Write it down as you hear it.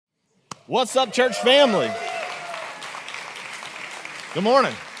What's up, church family? Good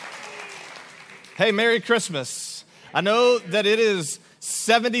morning. Hey, Merry Christmas. I know that it is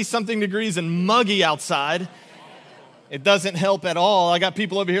 70-something degrees and muggy outside. It doesn't help at all. I got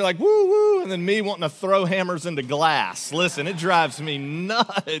people over here like, woo, woo, and then me wanting to throw hammers into glass. Listen, it drives me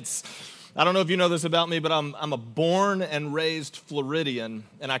nuts. I don't know if you know this about me, but I'm a born and raised Floridian,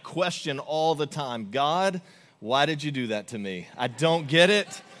 and I question all the time, God, why did you do that to me? I don't get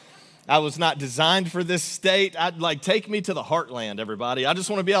it. I was not designed for this state. Take me to the heartland, everybody. I just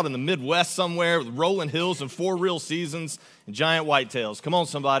want to be out in the Midwest somewhere with rolling hills and 4 real seasons and giant whitetails. Come on,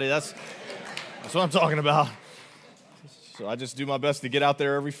 somebody. That's what I'm talking about. So I just do my best to get out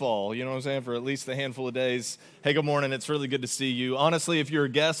there every fall, you know what I'm saying, for at least a handful of days. Hey, good morning. It's really good to see you. Honestly, if you're a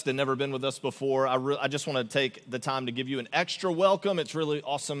guest and never been with us before, I just want to take the time to give you an extra welcome. It's really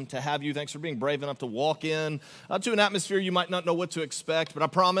awesome to have you. Thanks for being brave enough to walk in to an atmosphere you might not know what to expect, but I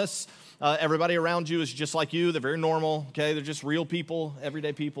promise everybody around you is just like you. They're very normal, okay? They're just real people,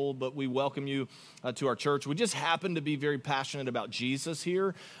 everyday people, but we welcome you to our church. We just happen to be very passionate about Jesus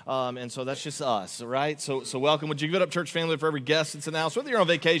here, and so that's just us, right? So welcome. Would you give it up, church family, for every guest that's in the house, whether you're on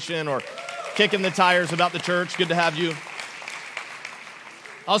vacation or kicking the tires about the church. Good to have you.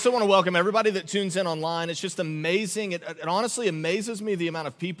 I also want to welcome everybody that tunes in online. It's just amazing. It honestly amazes me the amount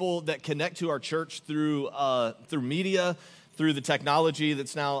of people that connect to our church through media, through the technology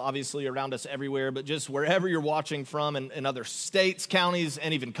that's now obviously around us everywhere, but just wherever you're watching from in other states, counties,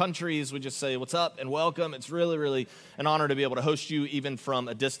 and even countries, we just say what's up and welcome. It's really, really an honor to be able to host you even from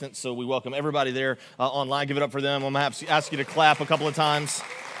a distance, so we welcome everybody there online. Give it up for them. I'm going to have to ask you to clap a couple of times.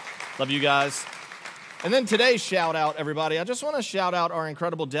 Love you guys. And then today's shout out, everybody. I just want to shout out our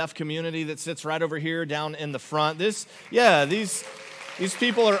incredible deaf community that sits right over here down in the front. These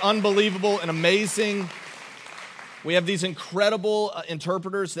people are unbelievable and amazing. We have these incredible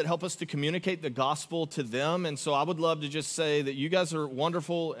interpreters that help us to communicate the gospel to them, and so I would love to just say that you guys are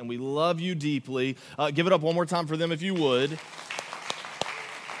wonderful, and we love you deeply. Give it up one more time for them if you would.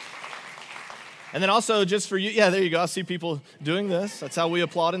 And then also just for you, yeah, there you go. I see people doing this. That's how we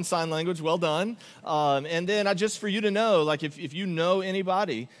applaud in sign language. Well done. And then just for you to know, like if you know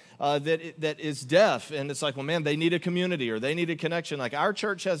anybody that is deaf, and it's like, well, man, they need a community or they need a connection. Like our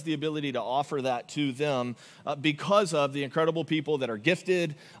church has the ability to offer that to them because of the incredible people that are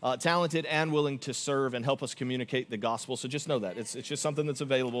gifted, talented, and willing to serve and help us communicate the gospel. So just know that. It's just something that's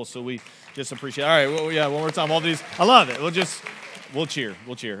available, so we just appreciate it. All right, well, yeah, one more time. All these, I love it. We'll cheer.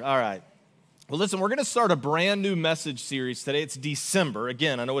 All right. Well, listen, we're going to start a brand new message series today. It's December.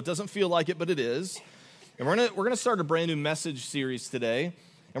 Again, I know it doesn't feel like it, but it is. And we're going to start a brand new message series today,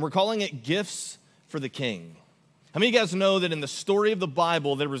 and we're calling it Gifts for the King. How many of you guys know that in the story of the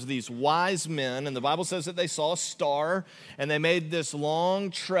Bible, there was these wise men, and the Bible says that they saw a star, and they made this long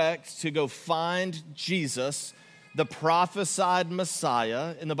trek to go find Jesus, the prophesied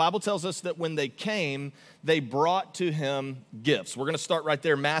Messiah. And the Bible tells us that when they came, they brought to him gifts. We're going to start right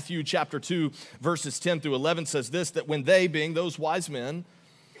there. Matthew chapter 2, verses 10 through 11 says this, that when they, being those wise men,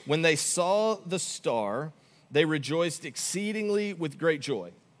 when they saw the star, they rejoiced exceedingly with great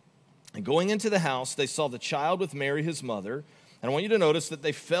joy. And going into the house, they saw the child with Mary, his mother. And I want you to notice that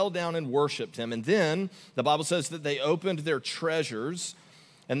they fell down and worshiped him. And then the Bible says that they opened their treasures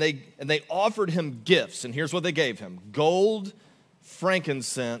and they offered him gifts. And here's what they gave him: gold,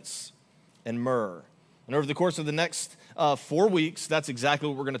 frankincense, and myrrh. And over the course of the next 4 weeks, that's exactly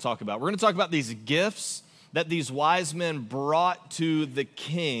what we're going to talk about. We're going to talk about these gifts that these wise men brought to the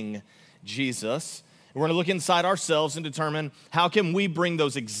King, Jesus. And we're going to look inside ourselves and determine how can we bring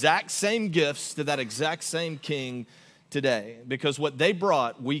those exact same gifts to that exact same King today, because what they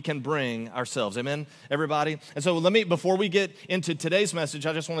brought, we can bring ourselves. Amen, everybody? And so before we get into today's message,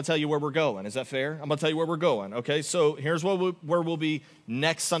 I just want to tell you where we're going. Is that fair? I'm going to tell you where we're going, okay? So here's where we'll be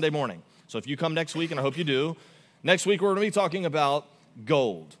next Sunday morning. So if you come next week, and I hope you do, next week we're going to be talking about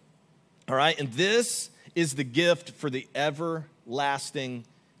gold, all right? And this is the gift for the everlasting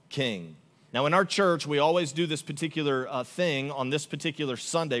King. Now, in our church, we always do this particular thing on this particular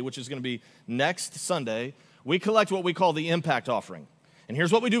Sunday, which is going to be next Sunday. We collect what we call the impact offering. And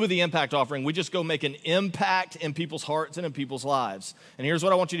here's what we do with the impact offering. We just go make an impact in people's hearts and in people's lives. And here's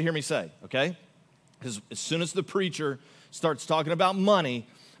what I want you to hear me say, okay? Because as soon as the preacher starts talking about money,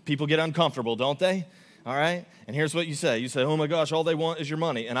 people get uncomfortable, don't they? All right? And here's what you say. You say, oh my gosh, all they want is your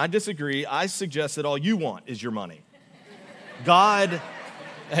money. And I disagree. I suggest that all you want is your money. God,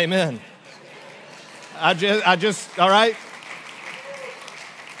 amen. I just, all right?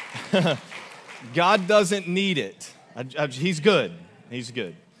 God doesn't need it. He's good. He's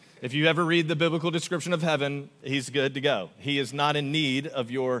good. If you ever read the biblical description of heaven, he's good to go. He is not in need of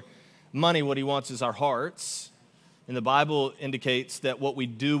your money. What he wants is our hearts. And the Bible indicates that what we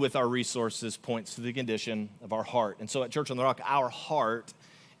do with our resources points to the condition of our heart. And so at Church on the Rock, our heart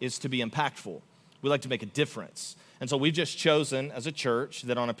is to be impactful. We like to make a difference. And so we've just chosen as a church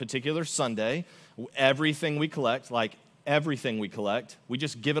that on a particular Sunday, everything we collect, we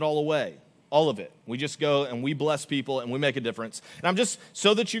just give it all away. All of it. We just go and we bless people and we make a difference. And I'm just,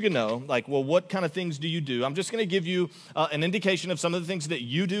 so that you can know, like, well, what kind of things do you do? I'm just going to give you an indication of some of the things that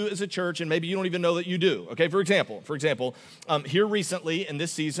you do as a church, and maybe you don't even know that you do. Okay, for example, here recently in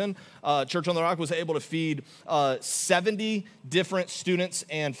this season, Church on the Rock was able to feed 70 different students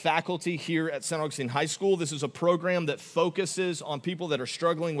and faculty here at St. Augustine High School. This is a program that focuses on people that are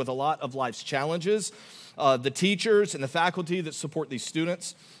struggling with a lot of life's challenges. The teachers and the faculty that support these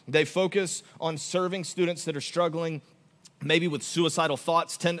students, they focus on serving students that are struggling maybe with suicidal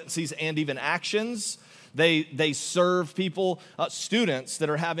thoughts, tendencies, and even actions. They serve people, students that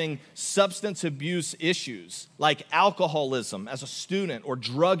are having substance abuse issues like alcoholism as a student or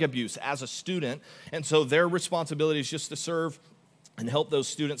drug abuse as a student. And so their responsibility is just to serve and help those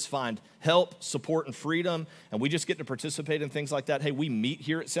students find help, support, and freedom. And we just get to participate in things like that. Hey, we meet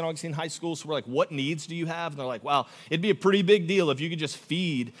here at St. Augustine High School, so we're like, what needs do you have? And they're like, wow, it'd be a pretty big deal if you could just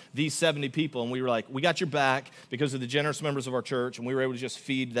feed these 70 people. And we were like, we got your back because of the generous members of our church, and we were able to just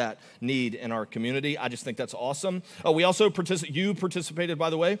feed that need in our community. I just think that's awesome. We also participated,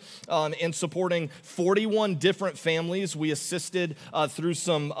 by the way, in supporting 41 different families. We assisted through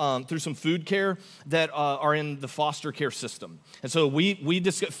some food care that are in the foster care system. And so we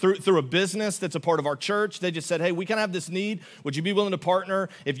just through a business that's a part of our church, they just said, hey, we kind of have this need. Would you be willing to partner?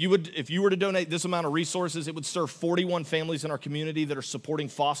 If you were to donate this amount of resources, it would serve 41 families in our community that are supporting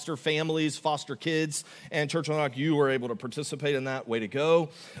foster families, foster kids, and Church on the Rock, you were able to participate in that. Way to go.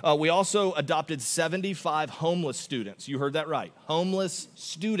 We also adopted 75 homeless students. You heard that right. Homeless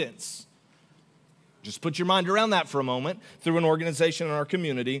students. Just put your mind around that for a moment, through an organization in our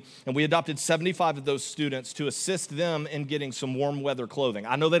community, and we adopted 75 of those students to assist them in getting some warm weather clothing.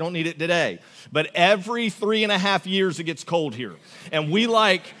 I know they don't need it today, but every 3.5 years it gets cold here, and we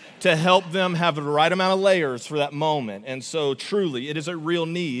like to help them have the right amount of layers for that moment. And so truly, it is a real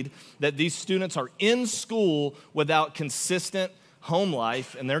need that these students are in school without consistent home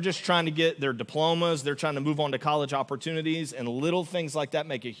life, and they're just trying to get their diplomas, they're trying to move on to college opportunities, and little things like that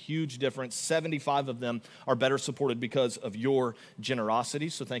make a huge difference. 75 of them are better supported because of your generosity,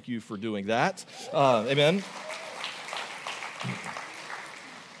 so thank you for doing that. Amen.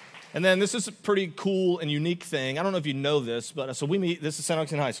 And then this is a pretty cool and unique thing. I don't know if you know this, but so we meet, this is St.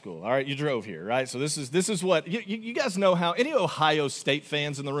 Augustine High School, all right? You drove here, right? So this is what, you guys know how, any Ohio State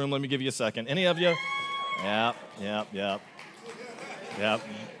fans in the room? Let me give you a second. Any of you? Yep.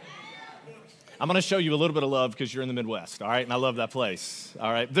 I'm going to show you a little bit of love because you're in the Midwest, all right? And I love that place, all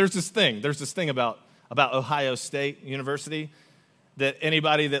right? There's this thing about Ohio State University that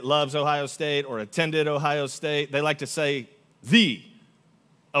anybody that loves Ohio State or attended Ohio State, they like to say, the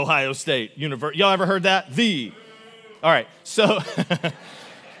Ohio State University. Y'all ever heard that? The. All right, so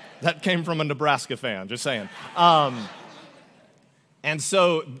that came from a Nebraska fan, just saying. And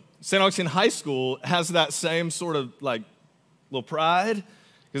so St. Augustine High School has that same sort of like little pride,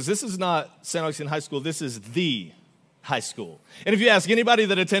 because this is not St. Augustine High School, this is the high school. And if you ask anybody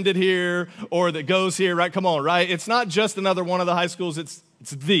that attended here or that goes here, right, come on, right? It's not just another one of the high schools, it's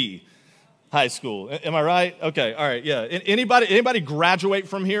the high school. Am I right? Okay, all right, yeah. Anybody graduate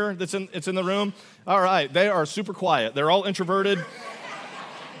from here it's in the room? All right, they are super quiet. They're all introverted,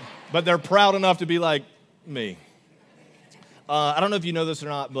 but they're proud enough to be like me. I don't know if you know this or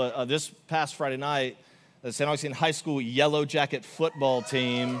not, but this past Friday night, the St. Augustine High School Yellow Jacket football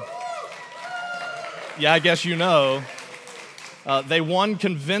team, yeah, I guess you know, they won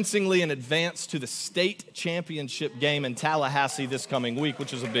convincingly and advanced to the state championship game in Tallahassee this coming week,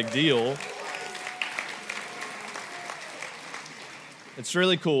 which is a big deal. It's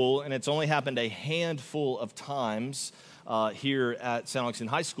really cool, and it's only happened a handful of times here at St. Augustine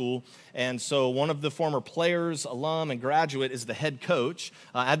High School. And so one of the former players, alum, and graduate is the head coach.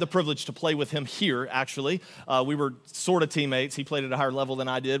 I had the privilege to play with him here, actually. We were sort of teammates. He played at a higher level than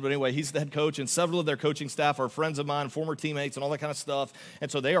I did. But anyway, he's the head coach, and several of their coaching staff are friends of mine, former teammates, and all that kind of stuff. And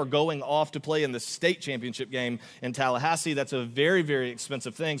so they are going off to play in the state championship game in Tallahassee. That's a very, very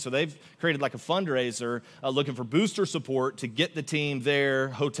expensive thing. So they've created like a fundraiser looking for booster support to get the team there,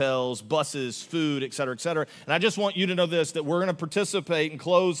 hotels, buses, food, et cetera, et cetera. And I just want you to know this, that we're going to participate and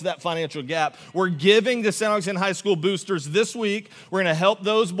close that financial gap. We're giving the St. Augustine High School boosters this week. We're going to help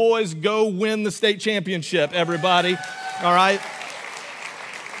those boys go win the state championship, everybody. All right?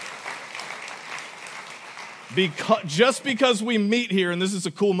 just because we meet here and this is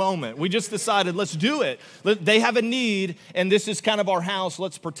a cool moment, we just decided, let's do it. They have a need, and this is kind of our house.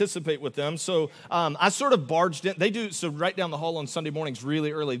 Let's participate with them. So I sort of barged in. They do, so right down the hall on Sunday mornings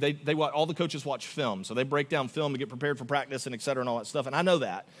really early, all the coaches watch film. So they break down film to get prepared for practice and et cetera and all that stuff. And I know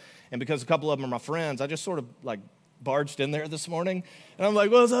that. And because a couple of them are my friends, I just sort of like barged in there this morning, and I'm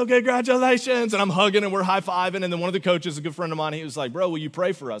like, well, it's okay, congratulations, and I'm hugging, and we're high-fiving, and then one of the coaches, a good friend of mine, he was like, bro, will you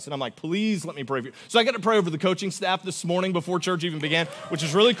pray for us? And I'm like, please let me pray for you. So I got to pray over the coaching staff this morning before church even began, which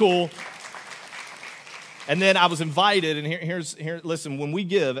is really cool. And then I was invited, and listen, when we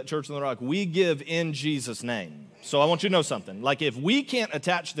give at Church on the Rock, we give in Jesus' name. So I want you to know something. Like, if we can't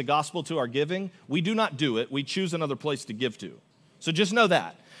attach the gospel to our giving, we do not do it. We choose another place to give to. So just know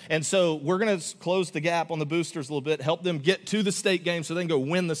that. And so we're going to close the gap on the boosters a little bit, help them get to the state game so they can go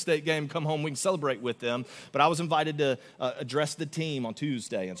win the state game, come home, we can celebrate with them. But I was invited to address the team on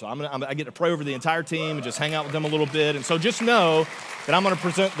Tuesday. And so I get to pray over the entire team and just hang out with them a little bit. And so just know that I'm going to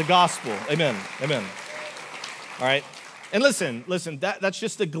present the gospel. Amen. Amen. All right. And listen, that's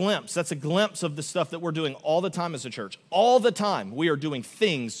just a glimpse. That's a glimpse of the stuff that we're doing all the time as a church. All the time we are doing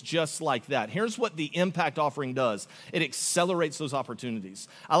things just like that. Here's what the impact offering does. It accelerates those opportunities.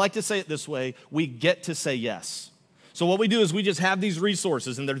 I like to say it this way. We get to say yes. So what we do is we just have these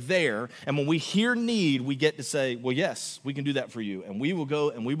resources and they're there. And when we hear need, we get to say, well, yes, we can do that for you. And we will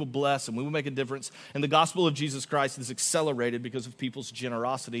go and we will bless and we will make a difference. And the gospel of Jesus Christ is accelerated because of people's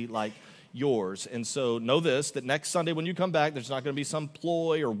generosity like yours. And so know this, that next Sunday when you come back, there's not going to be some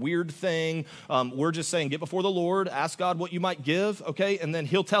ploy or weird thing. We're just saying, get before the Lord, ask God what you might give, okay? And then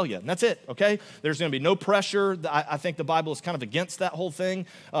he'll tell you. And that's it, okay? There's going to be no pressure. I think the Bible is kind of against that whole thing,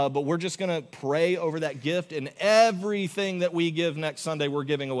 but we're just going to pray over that gift, and everything that we give next Sunday, we're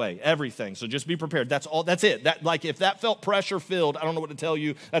giving away. Everything. So just be prepared. That's all. That's it. If that felt pressure-filled, I don't know what to tell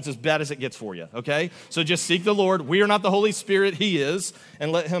you. That's as bad as it gets for you, okay? So just seek the Lord. We are not the Holy Spirit. He is.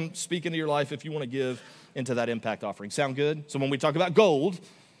 And let him speak into your life if you want to give into that impact offering. Sound good? So when we talk about gold,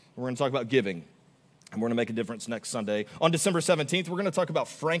 we're going to talk about giving. And we're going to make a difference next Sunday. On December 17th, we're going to talk about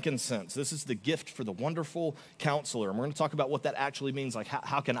frankincense. This is the gift for the wonderful counselor. And we're going to talk about what that actually means, like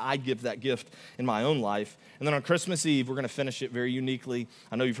how can I give that gift in my own life. And then on Christmas Eve, we're going to finish it very uniquely.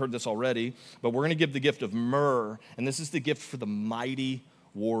 I know you've heard this already, but we're going to give the gift of myrrh. And this is the gift for the mighty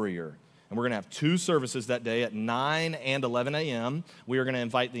warrior. And we're going to have 2 services that day at 9 and 11 a.m. We are going to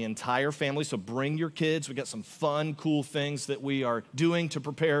invite the entire family, so bring your kids. We got some fun, cool things that we are doing to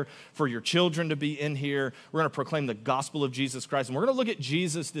prepare for your children to be in here. We're going to proclaim the gospel of Jesus Christ, and we're going to look at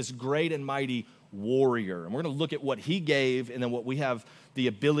Jesus, this great and mighty warrior. And we're going to look at what he gave and then what we have the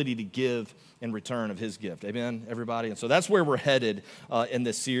ability to give in return of his gift. Amen, everybody? And so that's where we're headed in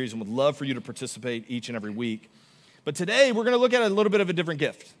this series, and would love for you to participate each and every week. But today, we're going to look at a little bit of a different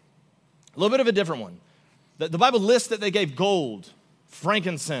gift. A little bit of a different one. The Bible lists that they gave gold,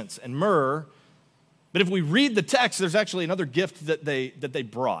 frankincense, and myrrh. But if we read the text, there's actually another gift that they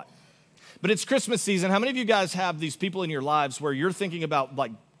brought. But it's Christmas season. How many of you guys have these people in your lives where you're thinking about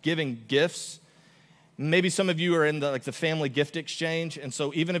like giving gifts? Maybe some of you are in the family gift exchange. And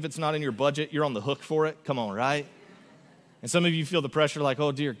so even if it's not in your budget, you're on the hook for it. Come on, right? And some of you feel the pressure like,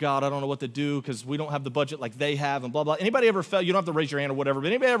 oh, dear God, I don't know what to do because we don't have the budget like they have and blah, blah. Anybody ever felt, you don't have to raise your hand or whatever, but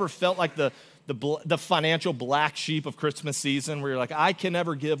anybody ever felt like the financial black sheep of Christmas season where you're like, I can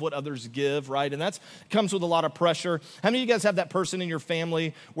never give what others give, right? And that comes with a lot of pressure. How many of you guys have that person in your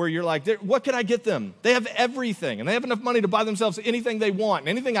family where you're like, what can I get them? They have everything, and they have enough money to buy themselves anything they want. And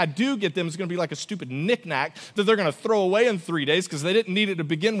anything I do get them is going to be like a stupid knickknack that they're going to throw away in 3 days because they didn't need it to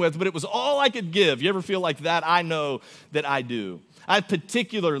begin with, but it was all I could give. You ever feel like that? I know that I do. I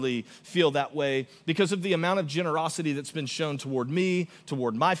particularly feel that way because of the amount of generosity that's been shown toward me,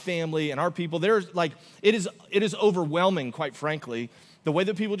 toward my family, and our people. It is overwhelming, quite frankly, the way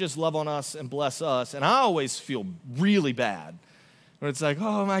that people just love on us and bless us. And I always feel really bad when it's like,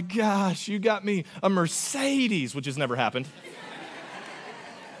 oh my gosh, you got me a Mercedes, which has never happened.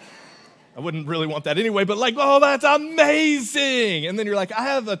 I wouldn't really want that anyway, but like, oh, that's amazing. And then you're like, I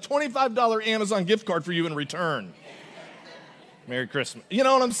have a $25 Amazon gift card for you in return. Merry Christmas. You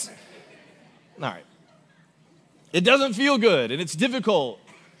know what I'm saying? All right. It doesn't feel good, and it's difficult,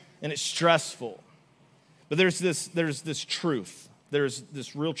 and it's stressful. But there's this truth. There's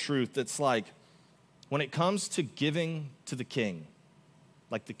this real truth that's like, when it comes to giving to the King,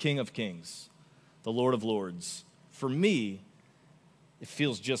 like the King of Kings, the Lord of Lords, for me, it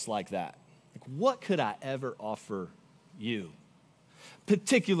feels just like that. Like, what could I ever offer you?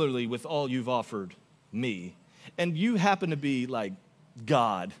 Particularly with all you've offered me. And you happen to be like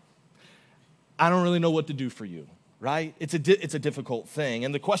God. I don't really know what to do for you. right? It's a difficult thing.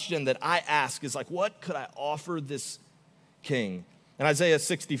 And the question that I ask is like, what could I offer this king? In Isaiah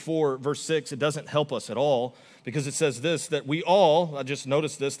 64, verse 6, it doesn't help us at all because it says this, that we all, I just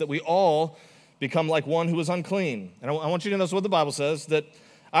noticed this, that we all become like one who is unclean. And I want you to notice what the Bible says, that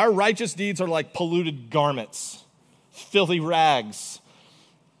our righteous deeds are like polluted garments, filthy rags.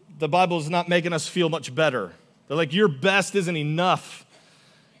 The Bible is not making us feel much better. They're like, your best isn't enough.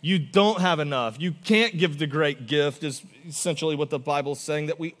 You don't have enough. You can't give the great gift is essentially what the Bible is saying,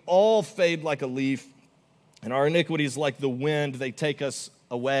 that we all fade like a leaf, and our iniquities like the wind, they take us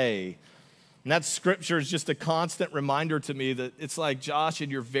away. And that scripture is just a constant reminder to me that it's like, Josh,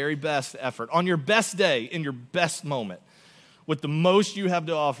 in your very best effort, on your best day, in your best moment, with the most you have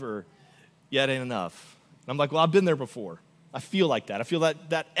to offer, yet ain't enough. And I'm like, well, I've been there before. I feel like that. I feel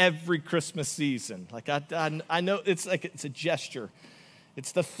that every Christmas season. Like I know it's like it's a gesture.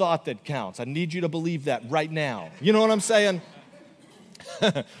 It's the thought that counts. I need you to believe that right now. You know what I'm saying?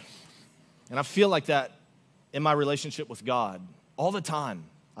 And I feel like that in my relationship with God all the time.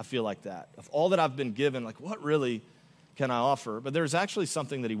 I feel like that. Of all that I've been given, like what really can I offer? But there's actually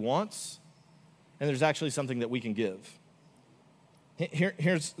something that he wants, and there's actually something that we can give.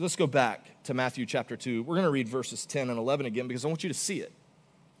 Let's go back to Matthew chapter 2. We're going to read verses 10 and 11 again because I want you to see it.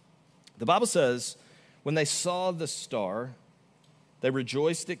 The Bible says, when they saw the star, they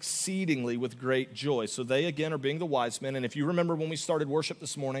rejoiced exceedingly with great joy. So they, again, are being the wise men. And if you remember when we started worship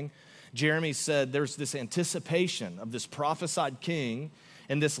this morning, Jeremy said there's this anticipation of this prophesied king,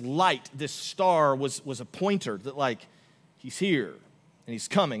 and this light, this star was a pointer that like, he's here and he's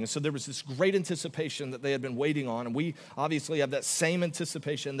coming. And so there was this great anticipation that they had been waiting on, and we obviously have that same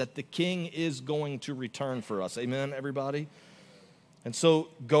anticipation that the king is going to return for us. Amen, everybody? And so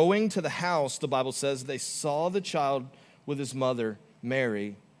going to the house, the Bible says, they saw the child with his mother,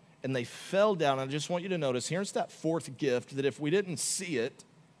 Mary, and they fell down. I just want you to notice, here's that fourth gift that if we didn't see it,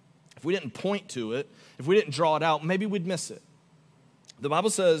 if we didn't point to it, if we didn't draw it out, maybe we'd miss it. The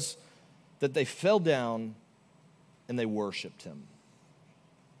Bible says that they fell down and they worshiped him.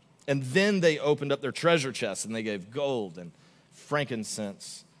 And then they opened up their treasure chests and they gave gold and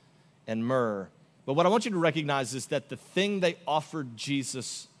frankincense and myrrh. But what I want you to recognize is that the thing they offered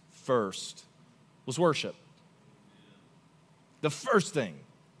Jesus first was worship. The first thing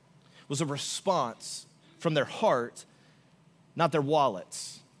was a response from their heart, not their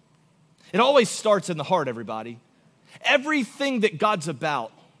wallets. It always starts in the heart, everybody. Everything that God's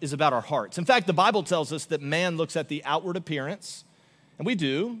about is about our hearts. In fact, the Bible tells us that man looks at the outward appearance, and we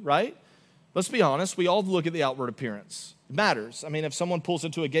do, right? Let's be honest, we all look at the outward appearance. It matters. I mean, if someone pulls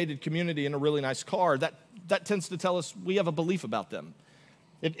into a gated community in a really nice car, that tends to tell us we have a belief about them.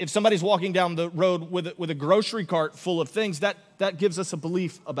 If somebody's walking down the road with a grocery cart full of things, that gives us a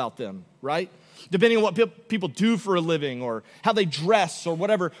belief about them, right? Depending on what people do for a living or how they dress or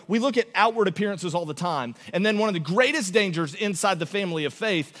whatever, we look at outward appearances all the time. And then one of the greatest dangers inside the family of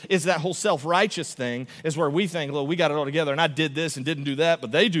faith is that whole self-righteous thing, is where we think, well, we got it all together and I did this and didn't do that,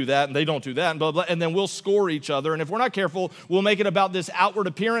 but they do that and they don't do that and blah, blah, and then we'll score each other. And if we're not careful, we'll make it about this outward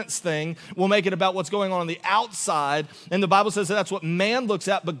appearance thing. We'll make it about what's going on the outside. And the Bible says that that's what man looks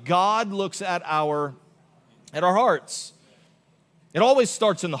at, but God looks at our hearts. It always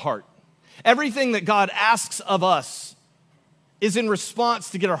starts in the heart. Everything that God asks of us is in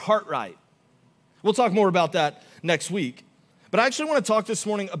response to get our heart right. We'll talk more about that next week. But I actually want to talk this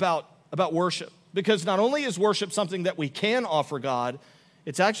morning about worship, because not only is worship something that we can offer God,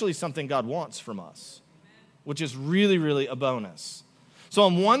 it's actually something God wants from us, which is really, really a bonus. So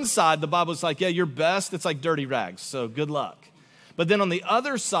on one side, the Bible's like, yeah, your best, it's like dirty rags, so good luck. But then on the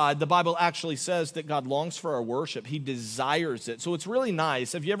other side, the Bible actually says that God longs for our worship. He desires it. So it's really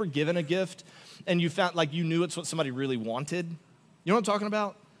nice. Have you ever given a gift and you found like you knew it's what somebody really wanted? You know what I'm talking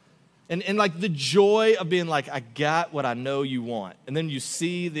about? And like the joy of being like, I got what I know you want. And then you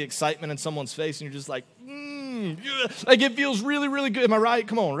see the excitement in someone's face and you're just like, yeah. Like it feels really, really good. Am I right?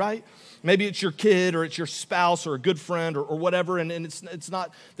 Come on, right? Maybe it's your kid or it's your spouse or a good friend or whatever, and it's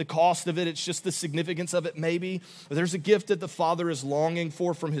not the cost of it, it's just the significance of it maybe. But there's a gift that the Father is longing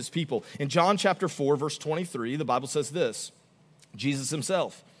for from his people. In John chapter 4, verse 23, the Bible says this, Jesus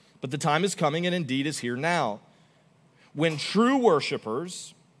himself, but the time is coming and indeed is here now, when true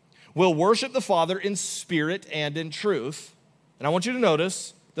worshipers will worship the Father in spirit and in truth. And I want you to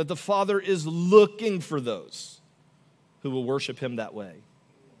notice that the Father is looking for those who will worship him that way.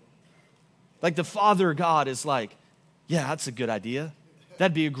 Like the Father God is like, yeah, that's a good idea.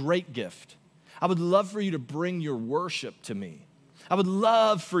 That'd be a great gift. I would love for you to bring your worship to me. I would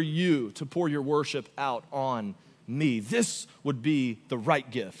love for you to pour your worship out on me. This would be the right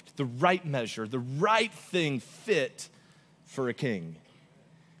gift, the right measure, the right thing fit for a king.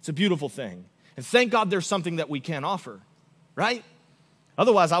 It's a beautiful thing. And thank God there's something that we can offer, right?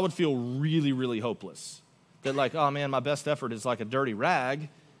 Otherwise, I would feel really, really hopeless. That like, oh man, my best effort is like a dirty rag.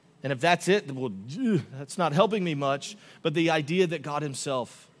 And if that's it, well, that's not helping me much. But the idea that God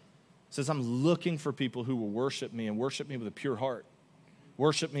himself says, I'm looking for people who will worship me and worship me with a pure heart.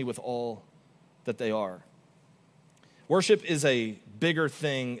 Worship me with all that they are. Worship is a bigger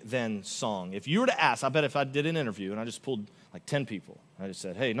thing than song. If you were to ask, I bet if I did an interview and I just pulled like 10 people, I just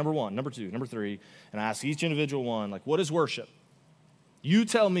said, hey, number 1, number 2, number 3, and I asked each individual one, like, what is worship? You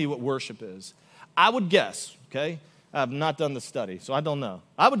tell me what worship is. I would guess, okay? I have not done the study, so I don't know.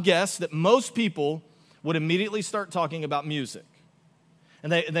 I would guess that most people would immediately start talking about music.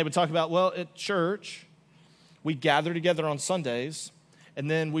 And they would talk about, well, at church, we gather together on Sundays, and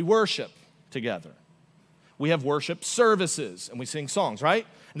then we worship together. We have worship services, and we sing songs, right?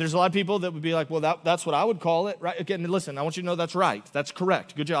 And there's a lot of people that would be like, well, that's what I would call it, right? Again, listen, I want you to know that's right. That's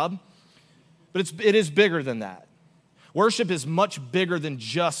correct. Good job. But it is bigger than that. Worship is much bigger than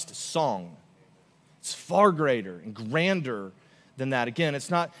just song. It's far greater and grander than that. Again,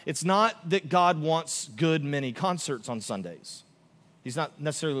 it's not that God wants good many concerts on Sundays. He's not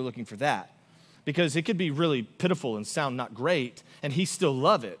necessarily looking for that, because it could be really pitiful and sound not great, and he still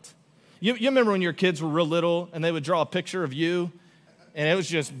love it. You remember when your kids were real little and they would draw a picture of you and it was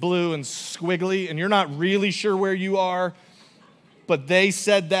just blue and squiggly and you're not really sure where you are, but they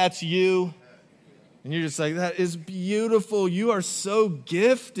said that's you. And you're just like, that is beautiful. You are so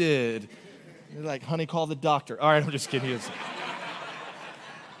gifted. You're like, honey, call the doctor. All right, I'm just kidding. You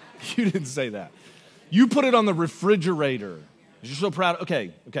didn't say that. You put it on the refrigerator. You're so proud.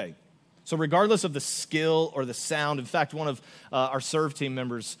 Okay. So regardless of the skill or the sound, in fact, one of our serve team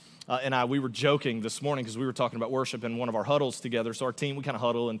members and we were joking this morning because we were talking about worship in one of our huddles together. So our team, we kind of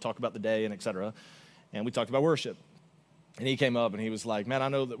huddle and talk about the day and et cetera. And we talked about worship. And he came up and he was like, man, I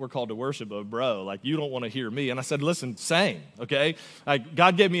know that we're called to worship, but bro, like you don't want to hear me. And I said, listen, sing, okay? Like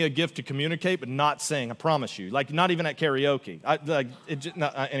God gave me a gift to communicate, but not sing, I promise you. Like not even at karaoke.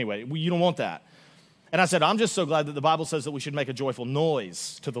 Anyway, you don't want that. And I said, I'm just so glad that the Bible says that we should make a joyful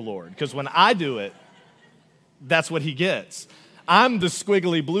noise to the Lord. Because when I do it, that's what he gets. I'm the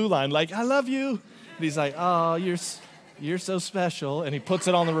squiggly blue line, like, I love you. And he's like, oh, you're so special. And he puts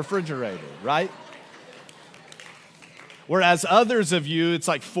it on the refrigerator, right? Whereas others of you, it's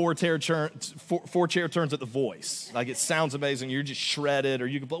like four chair turns at the Voice. Like it sounds amazing. You're just shredded or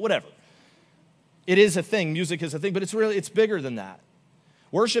you can play, whatever. It is a thing. Music is a thing, but it's bigger than that.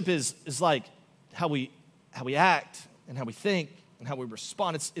 Worship is like how we act and how we think and how we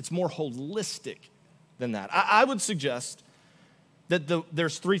respond. It's more holistic than that. I would suggest that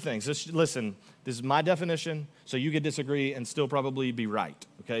there's 3 things. Listen, this is my definition, so you could disagree and still probably be right.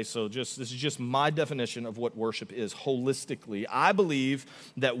 Okay, so this is just my definition of what worship is holistically. I believe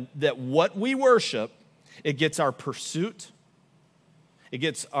that what we worship, it gets our pursuit, it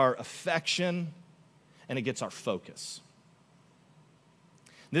gets our affection, and it gets our focus.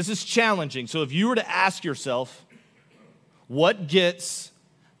 This is challenging. So if you were to ask yourself, what gets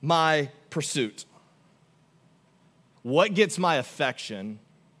my pursuit? What gets my affection?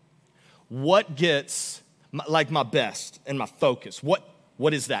 What gets my best and my focus?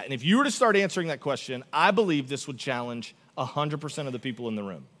 What is that? And if you were to start answering that question, I believe this would challenge 100% of the people in the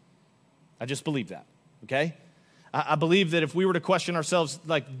room. I just believe that, okay? I believe that if we were to question ourselves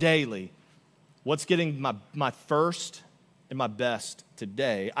like daily, what's getting my first and my best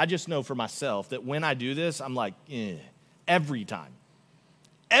today? I just know for myself that when I do this, I'm like, every time.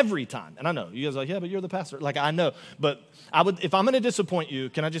 Every time. And I know, you guys are like, yeah, but you're the pastor. Like, I know. But if I'm going to disappoint you,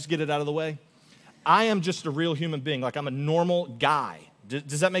 can I just get it out of the way? I am just a real human being. Like, I'm a normal guy.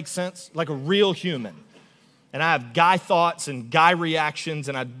 Does that make sense? Like a real human. And I have guy thoughts and guy reactions,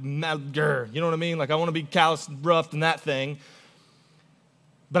 and you know what I mean? Like, I want to be callous and rough and that thing.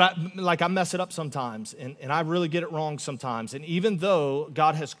 But I mess it up sometimes, and I really get it wrong sometimes. And even though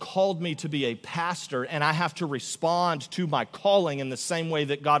God has called me to be a pastor, and I have to respond to my calling in the same way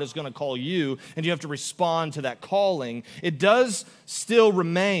that God is going to call you, and you have to respond to that calling, it does still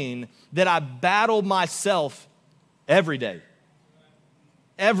remain that I battle myself every day.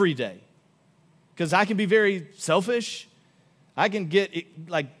 Every day. Because I can be very selfish. I can get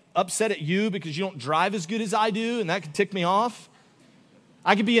upset at you because you don't drive as good as I do, and that can tick me off.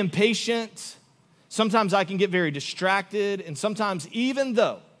 I can be impatient. Sometimes I can get very distracted. And sometimes, even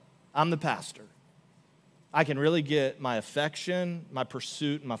though I'm the pastor, I can really get my affection, my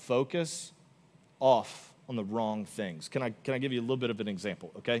pursuit, and my focus off on the wrong things. Can I give you a little bit of an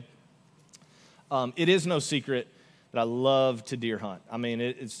example, okay? It is no secret that I love to deer hunt. I mean,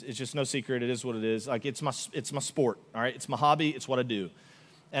 it's just no secret. It is what it is. Like, it's my sport, all right? It's my hobby. It's what I do.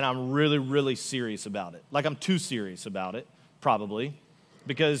 And I'm really, really serious about it. Like, I'm too serious about it, probably,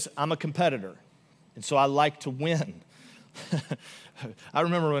 because I'm a competitor. And so I like to win. I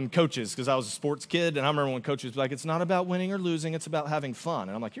remember when coaches, because I was a sports kid, and I remember when coaches were like, it's not about winning or losing, it's about having fun.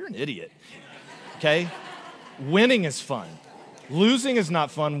 And I'm like, you're an idiot, okay? Winning is fun. Losing is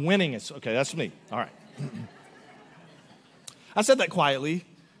not fun. Winning is, okay, that's me. All right. I said that quietly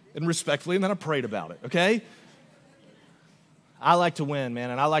and respectfully, and then I prayed about it, okay? I like to win,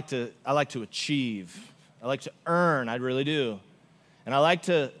 man, and I like to achieve. I like to earn, I really do. And I like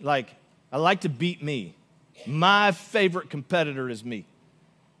to beat me. My favorite competitor is me.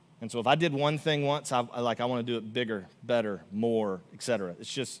 And so if I did one thing once, I want to do it bigger, better, more, etc.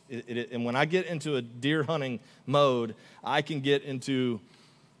 It's just, and when I get into a deer hunting mode, I can get into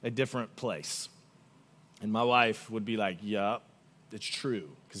a different place. And my wife would be like, yeah, it's true,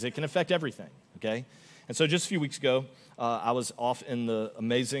 because it can affect everything, okay? And so just a few weeks ago, I was off in the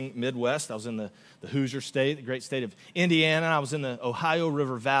amazing Midwest. I was in the Hoosier state, the great state of Indiana. I was in the Ohio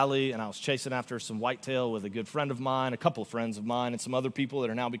River Valley, and I was chasing after some whitetail with a good friend of mine, a couple of friends of mine, and some other people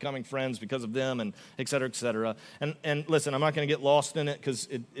that are now becoming friends because of them, and et cetera, et cetera. And listen, I'm not going to get lost in it because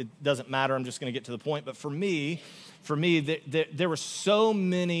it doesn't matter. I'm just going to get to the point. But for me, there were so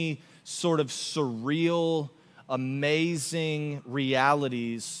many sort of surreal, amazing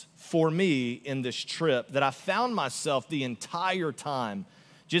realities for me in this trip that I found myself the entire time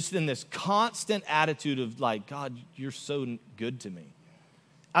just in this constant attitude of like, God, you're so good to me.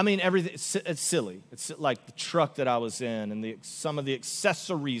 I mean, everything, it's silly. It's like the truck that I was in and some of the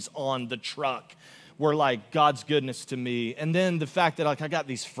accessories on the truck were like God's goodness to me. And then the fact that like I got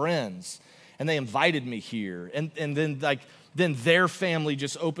these friends and they invited me here. And then their family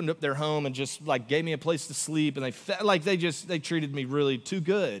just opened up their home and just like gave me a place to sleep, and they treated me really too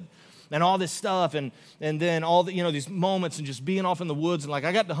good, and all this stuff, and then all the, these moments, and just being off in the woods, and like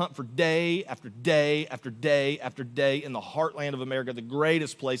I got to hunt for day after day after day after day in the heartland of America, the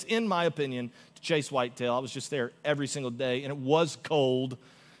greatest place, in my opinion, to chase whitetail. I was just there every single day, and it was cold.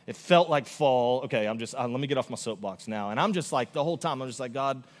 It felt like fall. Okay, let me get off my soapbox now, and I'm just like the whole time I'm just like,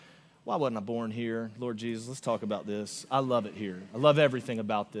 God, why wasn't I born here? Lord Jesus, let's talk about this. I love it here. I love everything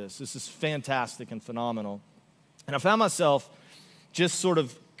about this. This is fantastic and phenomenal. And I found myself just sort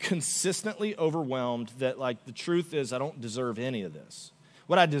of consistently overwhelmed that, like, the truth is I don't deserve any of this.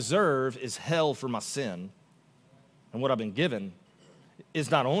 What I deserve is hell for my sin. And what I've been given is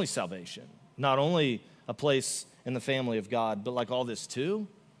not only salvation, not only a place in the family of God, but like all this too.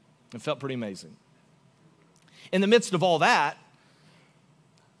 It felt pretty amazing. In the midst of all that,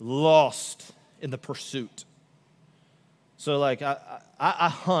 lost in the pursuit. So like I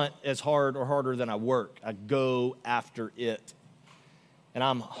hunt as hard or harder than I work. I go after it. And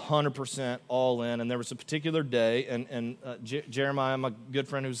I'm 100% all in. And there was a particular day, and Jeremiah, my good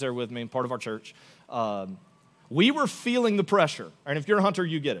friend who's there with me and part of our church, we were feeling the pressure. And if you're a hunter,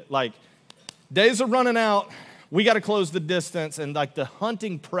 you get it. Like, days are running out. We got to close the distance. And like the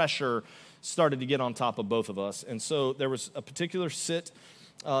hunting pressure started to get on top of both of us. And so there was a particular sit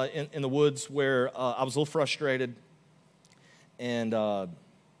in the woods where I was a little frustrated, and I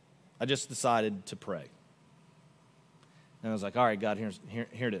just decided to pray. And I was like, all right, God, here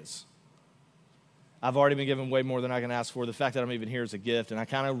it is. I've already been given way more than I can ask for. The fact that I'm even here is a gift, and I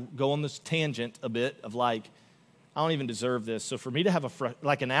kind of go on this tangent a bit of like, I don't even deserve this. So for me to have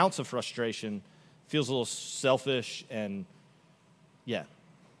an ounce of frustration feels a little selfish, and yeah.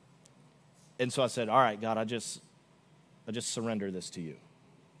 And so I said, all right, God, I just surrender this to you.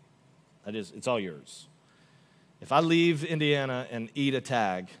 It's all yours. If I leave Indiana and eat a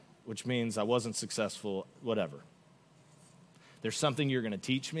tag, which means I wasn't successful, whatever. There's something you're going to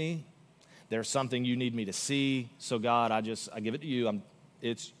teach me. There's something you need me to see. So God, I give it to you.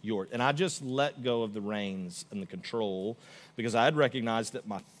 It's yours. And I just let go of the reins and the control, because I had recognized that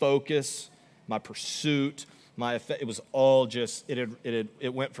my focus, my pursuit, it was all just,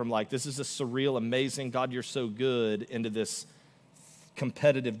 it went from like, this is a surreal, amazing, God, you're so good, into this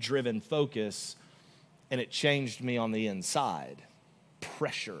competitive driven focus, and it changed me on the inside.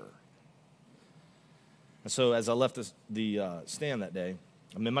 Pressure. And so as I left the stand that day,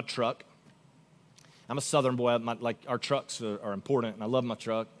 I'm in my truck. I'm a Southern boy. Our trucks are important, and I love my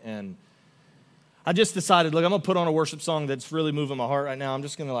truck. And I just decided, look, I'm gonna put on a worship song that's really moving my heart right now. I'm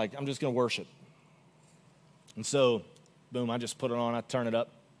just gonna worship. And so, boom, I just put it on. I turn it up,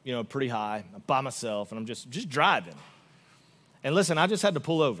 pretty high. I'm by myself, and I'm just driving. And listen, I just had to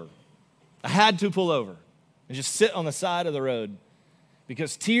pull over. I had to pull over and just sit on the side of the road,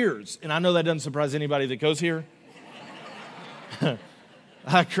 because tears, and I know that doesn't surprise anybody that goes here,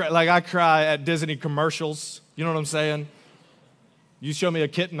 I cry at Disney commercials. You know what I'm saying? You show me a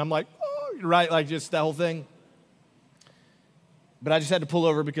kitten, I'm like, oh, right, like just that whole thing. But I just had to pull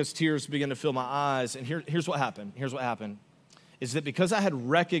over because tears began to fill my eyes. And here's what happened. Here's what happened. Is that because I had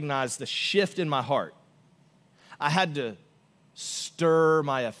recognized the shift in my heart, I had to stir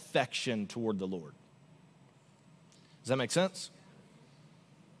my affection toward the Lord. Does that make sense?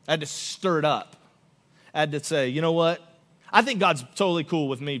 I had to stir it up. I had to say, you know what? I think God's totally cool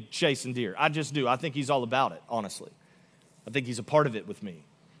with me chasing deer. I just do. I think he's all about it, honestly. I think he's a part of it with me.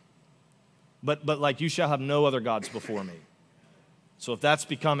 But like, you shall have no other gods before me. So if that's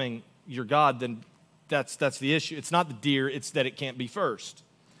becoming your God, then that's the issue. It's not the deer, it's that it can't be first.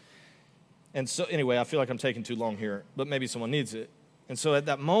 And so anyway, I feel like I'm taking too long here, but maybe someone needs it. And so at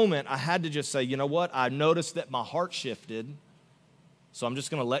that moment, I had to just say, you know what? I noticed that my heart shifted, so I'm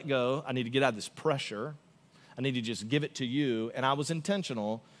just going to let go. I need to get out of this pressure. I need to just give it to you. And I was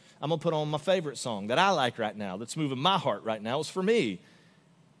intentional. I'm going to put on my favorite song that I like right now, that's moving my heart right now. It's for me.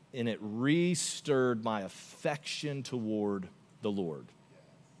 And it re-stirred my affection toward the Lord.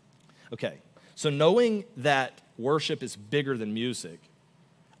 Okay, so knowing that worship is bigger than music,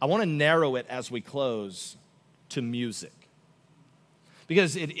 I want to narrow it as we close to music.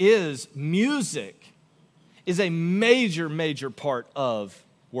 Because music is a major, major part of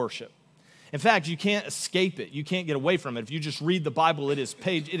worship. In fact, you can't escape it. You can't get away from it. If you just read the Bible, it is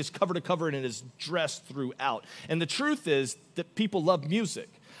cover to cover and it is dressed throughout. And the truth is that people love music.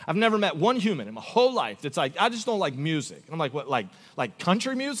 I've never met one human in my whole life that's like, I just don't like music. And I'm like, what, like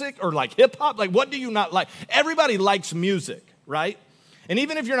country music or like hip hop? Like, what do you not like? Everybody likes music, right? And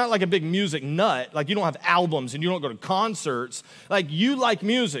even if you're not like a big music nut, like you don't have albums and you don't go to concerts, like you like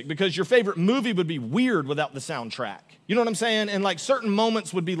music because your favorite movie would be weird without the soundtrack. You know what I'm saying? And like certain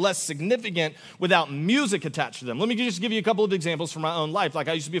moments would be less significant without music attached to them. Let me just give you a couple of examples from my own life. Like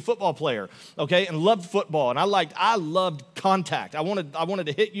I used to be a football player, okay, and loved football. And I loved contact. I wanted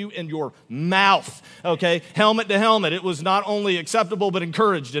to hit you in your mouth, okay, helmet to helmet. It was not only acceptable but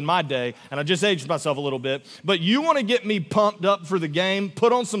encouraged in my day. And I just aged myself a little bit. But you want to get me pumped up for the game,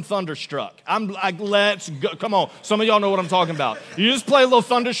 put on some Thunderstruck. I'm like, let's go. Come on. Some of y'all know what I'm talking about. You just play a little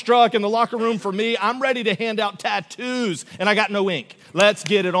Thunderstruck in the locker room for me. I'm ready to hand out tattoos. And I got no ink. Let's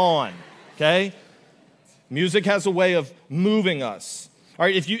get it on, okay? Music has a way of moving us. All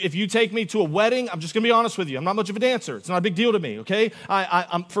right, if you take me to a wedding, I'm just going to be honest with you. I'm not much of a dancer. It's not a big deal to me, okay?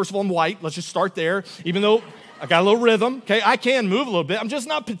 I'm first of all, I'm white. Let's just start there. Even though I got a little rhythm, okay? I can move a little bit. I'm just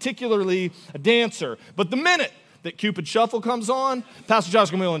not particularly a dancer. But the minute that Cupid Shuffle comes on, Pastor Josh's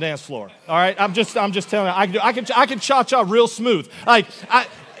going to be on the dance floor. All right? I'm just telling you, I can cha-cha real smooth. Like,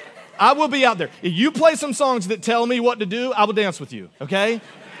 I will be out there. If you play some songs that tell me what to do, I will dance with you, okay?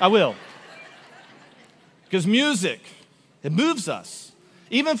 I will. Because music, it moves us.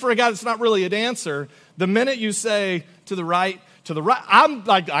 Even for a guy that's not really a dancer, the minute you say to the right, I'm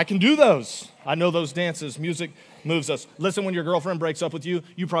like, I can do those. I know those dances. Music moves us. Listen, when your girlfriend breaks up with you,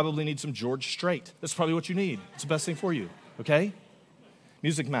 you probably need some George Strait. That's probably what you need. It's the best thing for you, okay?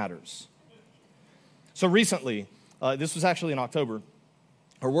 Music matters. So recently, this was actually in October,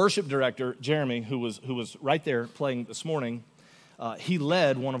 our worship director, Jeremy, who was right there playing this morning, he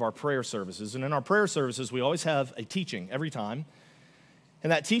led one of our prayer services. And in our prayer services, we always have a teaching every time.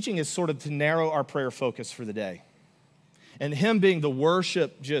 And that teaching is sort of to narrow our prayer focus for the day. And him being the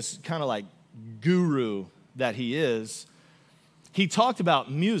worship just kind of like guru that he is, he talked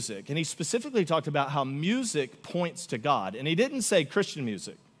about music. And he specifically talked about how music points to God. And he didn't say Christian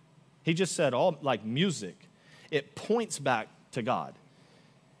music. He just said all like music. It points back to God.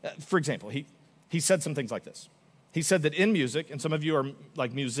 For example, he said some things like this. He said that in music, and some of you are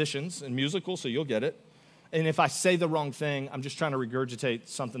like musicians and musical, so you'll get it. And if I say the wrong thing, I'm just trying to regurgitate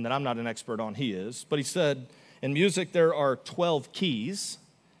something that I'm not an expert on. He is. But he said, in music, there are 12 keys.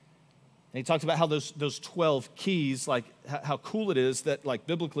 And he talked about how those 12 keys, like how cool it is that like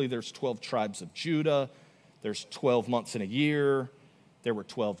biblically there's 12 tribes of Judah. There's 12 months in a year. There were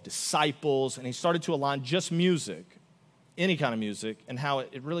 12 disciples. And he started to align just music, any kind of music, and how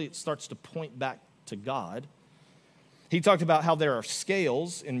it really starts to point back to God. He talked about how there are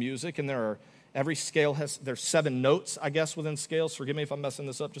scales in music, and every scale there's 7 notes, I guess, within scales. Forgive me if I'm messing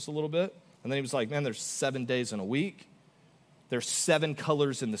this up just a little bit. And then he was like, man, there's 7 days in a week. There's 7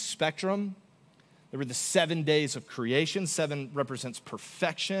 colors in the spectrum. There were the 7 days of creation. 7 represents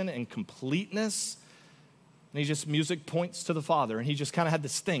perfection and completeness. And music points to the Father. And he just kind of had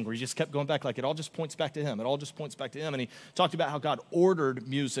this thing where he just kept going back, like it all just points back to him. It all just points back to him. And he talked about how God ordered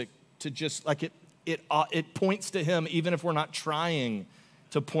music to just, like it points to him even if we're not trying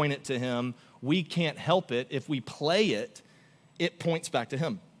to point it to him. We can't help it. If we play it, it points back to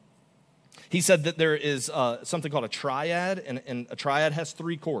him. He said that there is something called a triad, and a triad has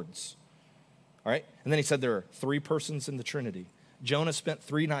 3 chords. All right? And then he said there are 3 persons in the Trinity. Jonah spent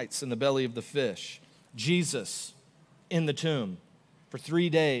 3 nights in the belly of the fish. Jesus in the tomb for 3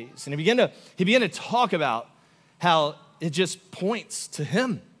 days. And he began to talk about how it just points to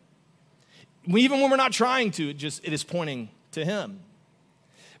him. Even when we're not trying to, it is pointing to him.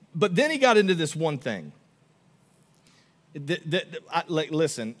 But then he got into this one thing.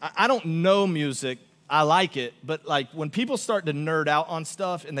 Listen, I don't know music. I like it, but like when people start to nerd out on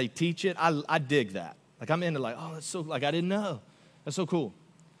stuff and they teach it, I dig that. Like I'm into like, oh, that's so, like I didn't know. That's so cool.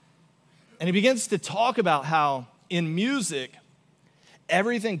 And he begins to talk about how in music,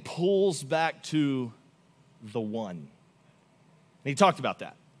 everything pulls back to the one. And he talked about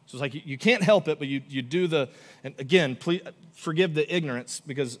that. So it's like you can't help it, but you do the, and again, please forgive the ignorance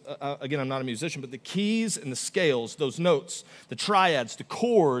because, again, I'm not a musician, but the keys and the scales, those notes, the triads, the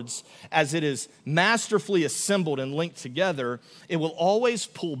chords, as it is masterfully assembled and linked together, it will always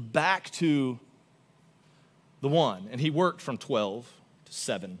pull back to the one. And he worked from 12 to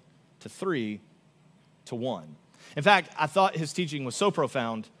 7 to 3 to 1. In fact, I thought his teaching was so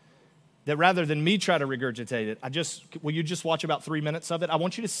profound that rather than me try to regurgitate it, will you just watch about 3 minutes of it? I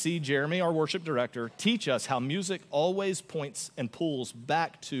want you to see Jeremy, our worship director, teach us how music always points and pulls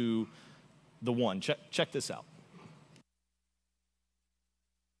back to the one. Check this out.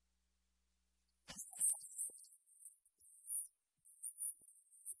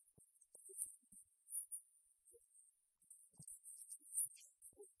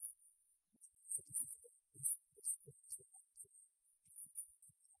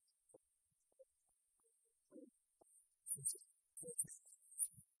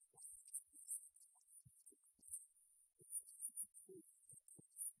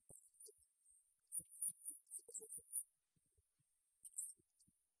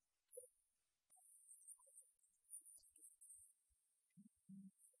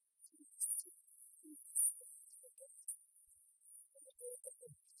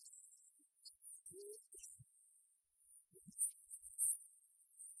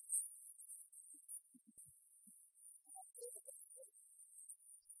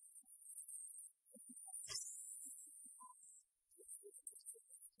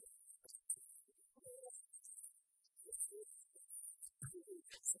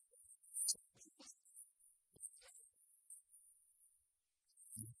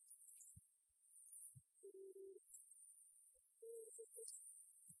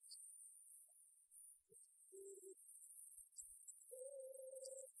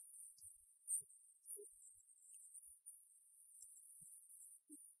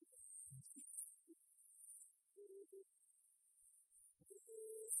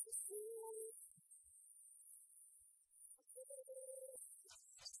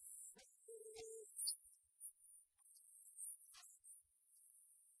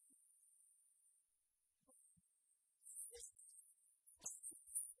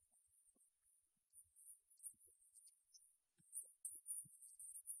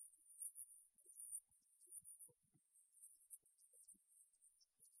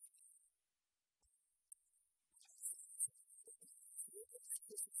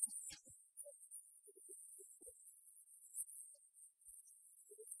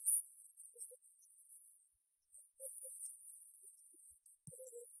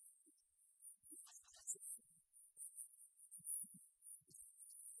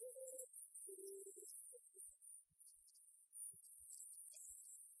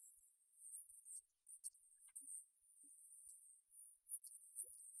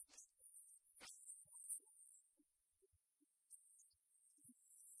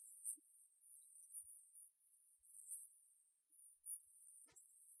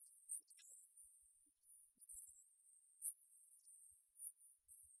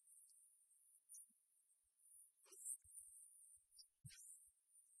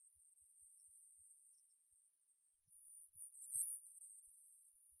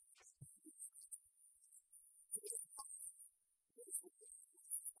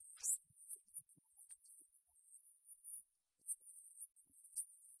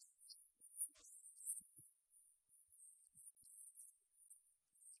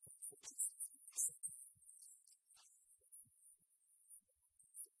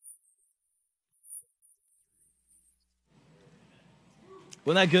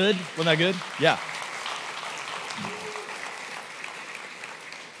 Wasn't that good? Wasn't that good? Yeah.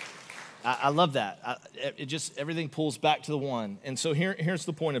 I love that. Everything pulls back to the one. And so here's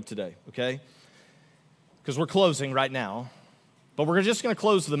the point of today, okay? Because we're closing right now, but we're just going to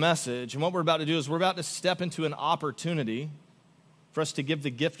close the message. And what we're about to do is we're about to step into an opportunity for us to give the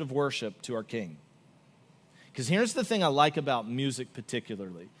gift of worship to our King. Because here's the thing I like about music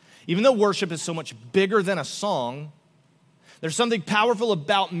particularly. Even though worship is so much bigger than a song, there's something powerful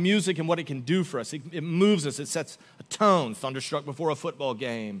about music and what it can do for us. It moves us. It sets a tone. Thunderstruck before a football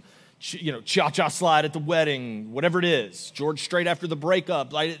game. Cha-cha slide at the wedding. Whatever it is. George Strait after the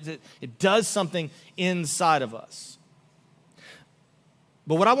breakup. It does something inside of us.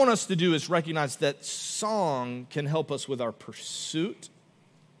 But what I want us to do is recognize that song can help us with our pursuit,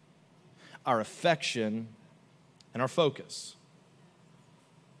 our affection, and our focus.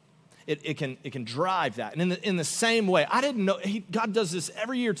 It can drive that. And in the same way, I didn't know, God does this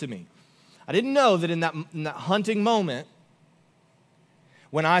every year to me. I didn't know that in that hunting moment,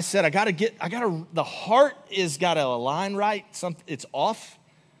 when I said, the heart is got to align right, it's off.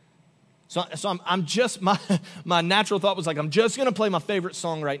 So I'm just, my natural thought was like, I'm just going to play my favorite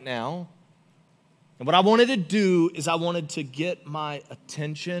song right now. And what I wanted to do is I wanted to get my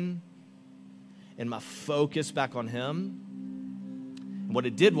attention and my focus back on him. And what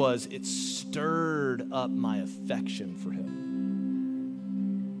it did was it stirred up my affection for him.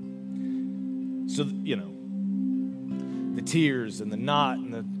 So, the tears and the knot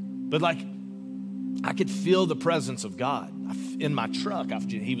but like I could feel the presence of God in my truck.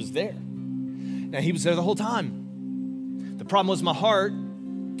 He was there. Now he was there the whole time. The problem was my heart,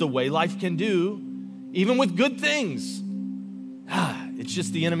 the way life can do, even with good things. It's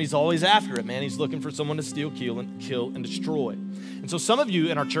just the enemy's always after it, man. He's looking for someone to steal, kill, and destroy. And so some of you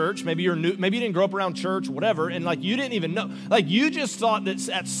in our church, maybe you're new, maybe you didn't grow up around church or whatever, and like you didn't even know. Like you just thought that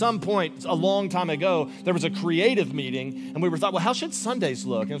at some point a long time ago, there was a creative meeting, and we were thought, well, how should Sundays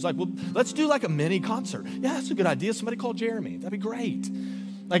look? And it was like, well, let's do like a mini concert. Yeah, that's a good idea. Somebody call Jeremy. That'd be great.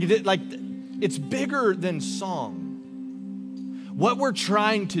 Like it's bigger than song. What we're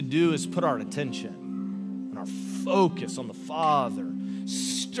trying to do is put our attention and our focus on the Father,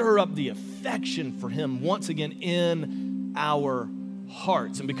 stir up the affection for him once again in our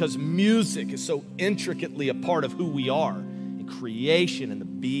hearts. And because music is so intricately a part of who we are in creation and the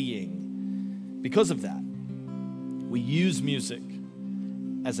being, because of that, we use music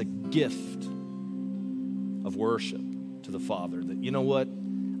as a gift of worship to the Father. That, you know what?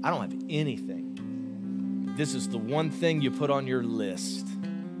 I don't have anything. This is the one thing you put on your list,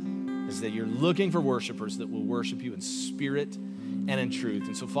 is that you're looking for worshipers that will worship you in spirit and in truth.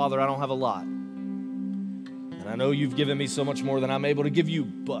 And so, Father, I don't have a lot. And I know you've given me so much more than I'm able to give you,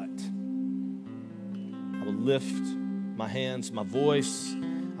 but I will lift my hands, my voice.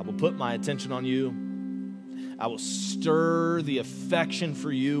 I will put my attention on you. I will stir the affection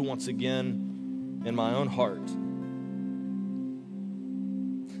for you once again in my own heart.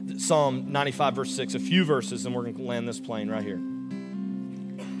 Psalm 95, verse 6, a few verses, and we're going to land this plane right here.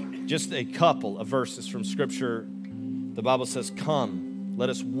 Just a couple of verses from Scripture. The Bible says, come, let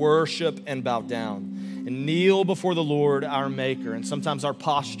us worship and bow down and kneel before the Lord our Maker. And sometimes our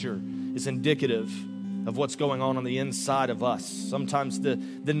posture is indicative of what's going on the inside of us. Sometimes the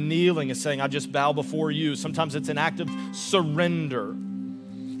kneeling is saying, I just bow before you. Sometimes it's an act of surrender.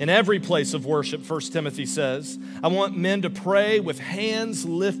 In every place of worship, 1 Timothy says, I want men to pray with hands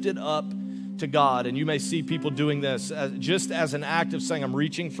lifted up to God. And you may see people doing this just as an act of saying, I'm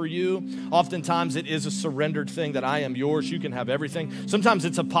reaching for you. Oftentimes it is a surrendered thing that I am yours. You can have everything. Sometimes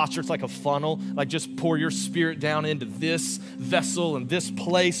it's a posture. It's like a funnel, like just pour your spirit down into this vessel and this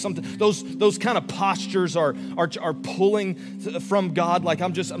place. Something, those kind of postures are pulling from God. Like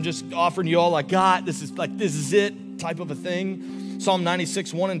I'm just offering you all I got. This is it type of a thing. Psalm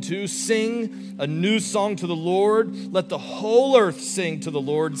 96, 1 and 2, sing a new song to the Lord. Let the whole earth sing to the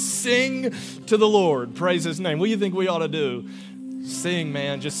Lord. Sing to the Lord. Praise his name. What do you think we ought to do? Sing,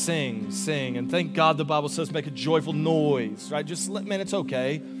 man. Just sing. And thank God the Bible says make a joyful noise, right? Man, it's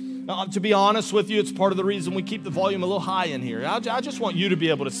okay. To be honest with you, it's part of the reason we keep the volume a little high in here. I just want you to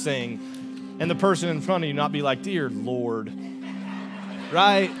be able to sing and the person in front of you not be like, dear Lord,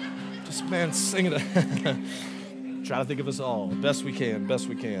 right? Just, man, sing it. Try to think of us all, best we can.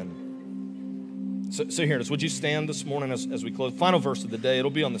 So here it is. Would you stand this morning as we close? Final verse of the day. It'll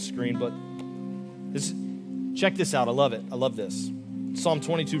be on the screen, but check this out. I love it. I love this. Psalm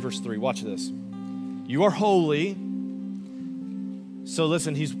 22, verse 3. Watch this. You are holy. So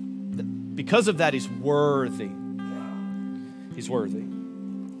listen, because of that, he's worthy. He's worthy.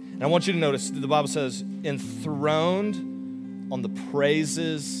 And I want you to notice that the Bible says, enthroned on the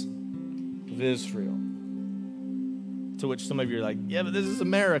praises of Israel. To which some of you are like, yeah, but this is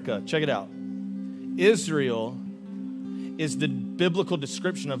America. Check it out. Israel is the biblical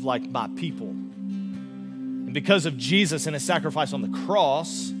description of like my people. And because of Jesus and his sacrifice on the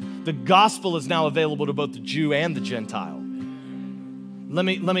cross, the gospel is now available to both the Jew and the Gentile. Let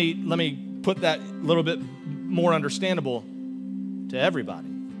me put that a little bit more understandable to everybody.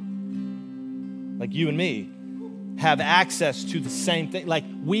 Like you and me have access to the same thing. Like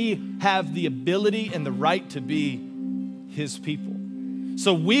we have the ability and the right to be his people.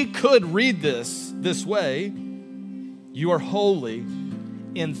 So we could read this way. You are holy,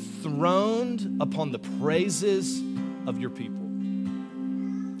 enthroned upon the praises of your people.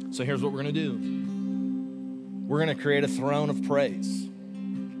 So here's what we're going to do. We're going to create a throne of praise.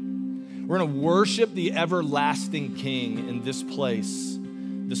 We're going to worship the everlasting King in this place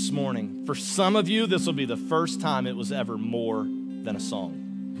this morning. For some of you, this will be the first time it was ever more than a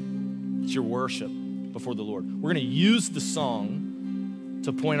song. It's your worship before the Lord. We're going to use the song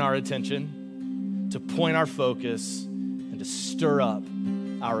to point our attention, to point our focus, and to stir up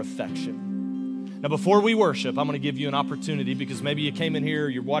our affection. Now, before we worship, I'm going to give you an opportunity because maybe you came in here,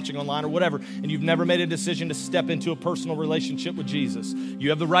 you're watching online or whatever, and you've never made a decision to step into a personal relationship with Jesus.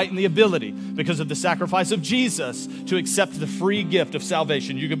 You have the right and the ability, because of the sacrifice of Jesus, to accept the free gift of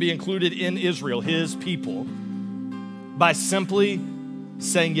salvation. You can be included in Israel, his people, by simply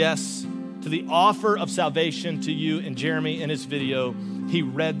saying yes to the offer of salvation to you. And Jeremy, in his video, he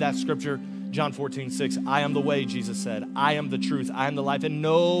read that scripture, John 14:6, I am the way, Jesus said. I am the truth. I am the life. And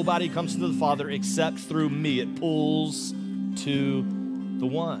nobody comes to the Father except through me. It pulls to the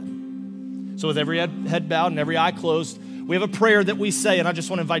one. So with every head bowed and every eye closed, we have a prayer that we say, and I just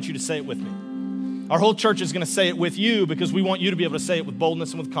want to invite you to say it with me. Our whole church is going to say it with you because we want you to be able to say it with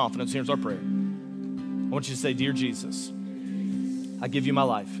boldness and with confidence. Here's our prayer. I want you to say, Dear Jesus, I give you my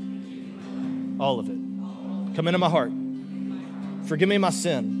life, all of it. Come into my heart. Forgive me my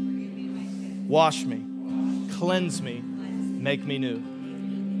sin. Wash me, cleanse me, make me new.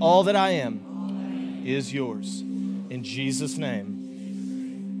 All that I am is yours. In Jesus'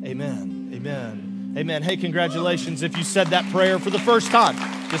 name, amen, amen, amen. Hey, congratulations if you said that prayer for the first time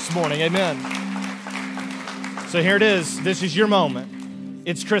this morning, amen. So here it is. This is your moment.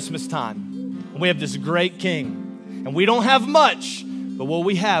 It's Christmas time. We have this great King, and we don't have much, but what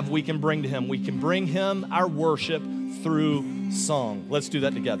we have, we can bring to him. We can bring him our worship through song. Let's do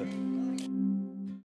that together.